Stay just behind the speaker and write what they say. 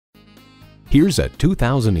Here's a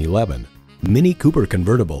 2011 Mini Cooper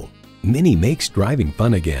convertible. Mini makes driving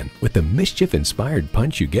fun again with the mischief-inspired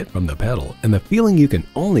punch you get from the pedal and the feeling you can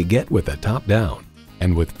only get with the top down.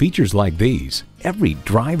 And with features like these, every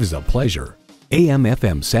drive is a pleasure.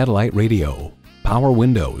 AM/FM satellite radio, power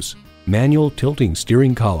windows, manual tilting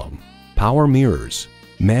steering column, power mirrors,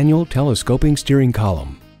 manual telescoping steering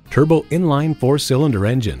column, turbo inline 4-cylinder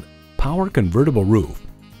engine, power convertible roof,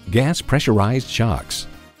 gas pressurized shocks,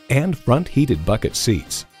 and front heated bucket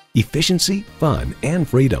seats. Efficiency, fun, and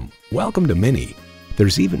freedom. Welcome to Mini.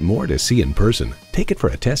 There's even more to see in person. Take it for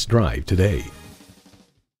a test drive today.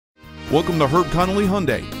 Welcome to Connolly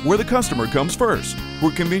Hyundai, where the customer comes first.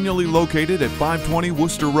 We're conveniently located at 520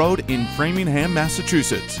 Worcester Road in Framingham,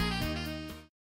 Massachusetts.